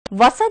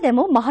වසා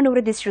දැමූ මහනුවර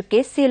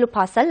දිස්ත්‍රික්කයේ සියලු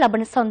පාසල්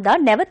ලබන සඳහා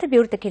නැවත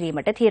විවෘත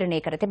කිරීමට තීරණය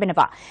කර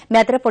තිබෙනවා. මේ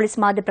අතර පොලිස්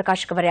මාධ්‍ය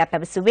ප්‍රකාශකවරයා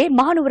පැවසුවේ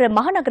මහනුවර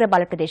මහනගර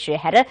බල ප්‍රදේශය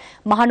හැර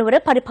මහනුවර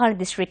පරිපාලන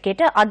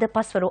දිස්ත්‍රික්කයට අද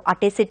පස්වරු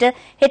 8 සිට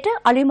හෙට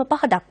අලුයම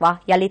 5 දක්වා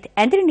යලිත්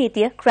ඇඳිරි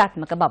නීතිය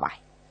ක්‍රියාත්මක බවයි.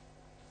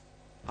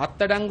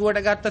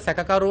 අත්අඩංගුවට ගත්ත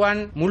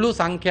සැකකරුවන් මුළු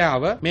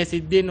සංඛ්‍යාව මේ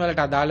සිද්ධීන්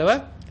වලට අදාළව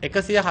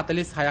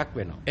 146ක්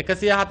වෙනවා.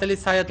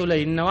 146 තුල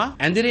ඉන්නවා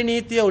ඇඳිරි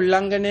නීතිය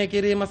උල්ලංඝනය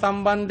කිරීම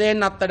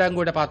සම්බන්ධයෙන්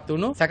අත්අඩංගුවටපත්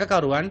වුණු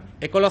සැකකරුවන්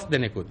 11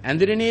 දෙනෙකුත්.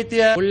 ඇඳිරි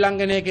නීතිය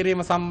උල්ලංඝනය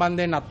කිරීම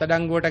සම්බන්ධයෙන්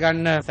අත්අඩංගුවට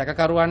ගන්න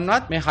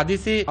සැකකරුවන්වත් මේ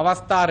හදිසි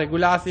අවස්ථා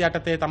රෙගුලාසි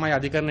යටතේ තමයි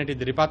අධිකරණයට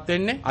ඉදිරිපත්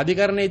වෙන්නේ.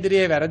 අධිකරණ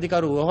ඉදිරියේ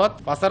වැරදිකරු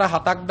වුවහොත් වසර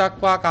 7ක්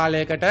දක්වා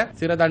කාලයකට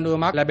සිර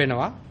දඬුවමක්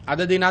ලැබෙනවා.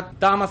 අද දිනත්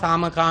තාම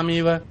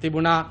සාමකාමීව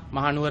තිබුණා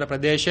මහනුවර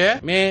ප්‍රදේශය.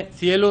 මේ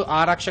සියලු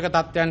ආරක්ෂක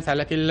තත්ත්වයන්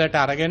සැලකිල්ලට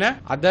අරගෙන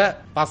අද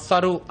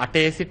පස්වරු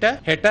 8 සිට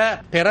හෙට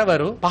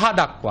පෙරවරු 5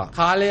 දක්වා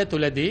කාලය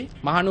තුලදී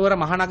මහනුවර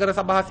මහනගර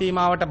සභා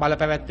සීමාවට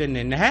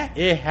බලපැවැත්වෙන්නේ නැහැ.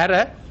 ඒ හැර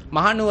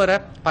මහනුවර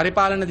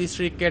පරිපාලන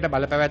දිස්ත්‍රික්කයට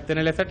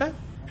බලපැවැත්වෙන ලෙසට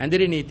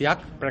ඇඳිරි නීතියක්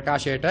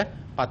ප්‍රකාශයට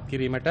පත්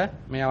කිරීමට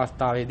මේ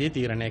අවස්ථාවේදී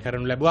තීරණය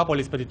කරනු ලැබුවා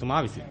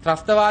පොලිස්පතිතුමා විසින්.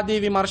 ත්‍රස්තවාදී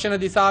විමර්ශන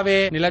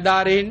දිසාවේ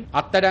නිලධාරීන්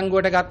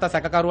අත්අඩංගුවට ගත්ත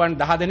සැකකරුවන්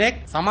 10 දෙනෙක්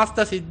සමස්ත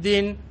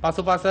සිද්ධීන්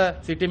පසුපස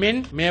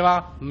සිටිමින් මේවා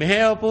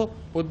මෙහෙයවපු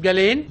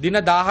පුද්ගලයන්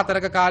දින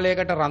 14ක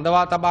කාලයකට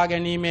රඳවා තබා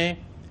ගැනීමේ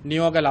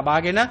නියෝග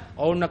ලබාගෙන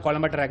ඔවුන්ව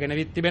කොළඹට රැගෙන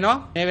විත්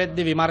තිබෙනවා. මේ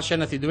වෙද්දී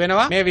විමර්ශන සිදු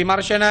වෙනවා. මේ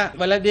විමර්ශන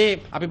වලදී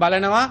අපි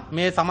බලනවා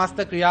මේ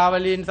සමස්ත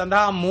ක්‍රියාවලීන්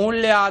සඳහා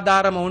මූල්‍ය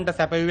ආධාර මොවුන්ට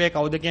සැපයුවේ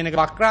කවුද කියන එක.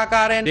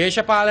 වක්‍රාකාරයෙන්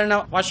දේශපාලන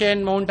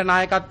වශයෙන් මොවුන්ට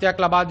නායකත්වයක්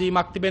ලබා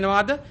දීමක්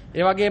තිබෙනවාද?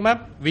 ඒ වගේම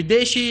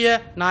විදේශීය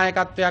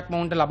නායකත්වයක්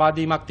මොවුන්ට ලබා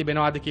දීමක්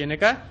තිබෙනවාද කියන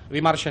එක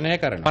විමර්ශනය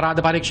කරනවා.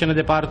 අපරාධ පරීක්ෂණ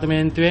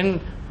දෙපාර්තමේන්තුවෙන්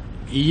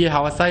ඊයේ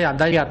හවසයි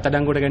අදයි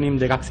අත්අඩංගුවට ගැනීම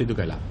දෙකක් සිදු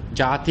කළා.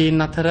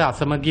 ජාතීන් අතර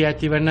අසමගිය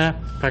ඇතිවන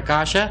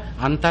ප්‍රකාශ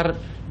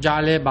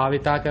ජාලය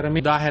භාවිතා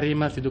කරමින්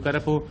උදාහැරීම සිදු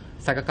කරපු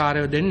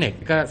සැකකාරයෝ දෙන්නෙක්.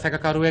 එක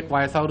සැකකරුවෙක්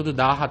වයස අවුරුදු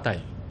 17යි.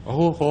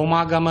 ඔහු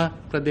හෝමාගම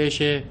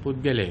ප්‍රදේශයේ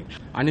පුද්ගලයෙක්.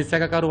 අනිත්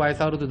සැකකරු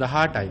වයස අවුරුදු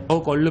 18යි. ඔහු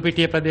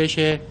කොල්ලුපිටිය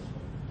ප්‍රදේශයේ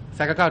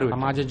සැකකරුවෙක්.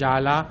 සමාජ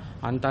ජාලා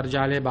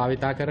අන්තර්ජාලය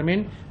භාවිතා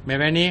කරමින්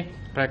මෙවැනි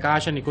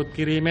ප්‍රකාශ නිකුත්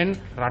කිරීමෙන්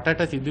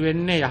රටට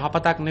සිදුවෙන්නේ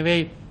යහපතක්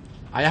නෙවෙයි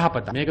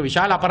අයහපතක්. මේක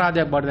විශාල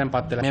අපරාධයක් බවට දැන්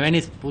පත් වෙලා.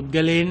 මෙවැනි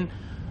පුද්ගලයන්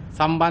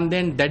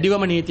සම්බන්ධයෙන්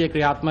දැඩිවම නීතිය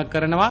ක්‍රියාත්මක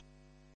කරනවා.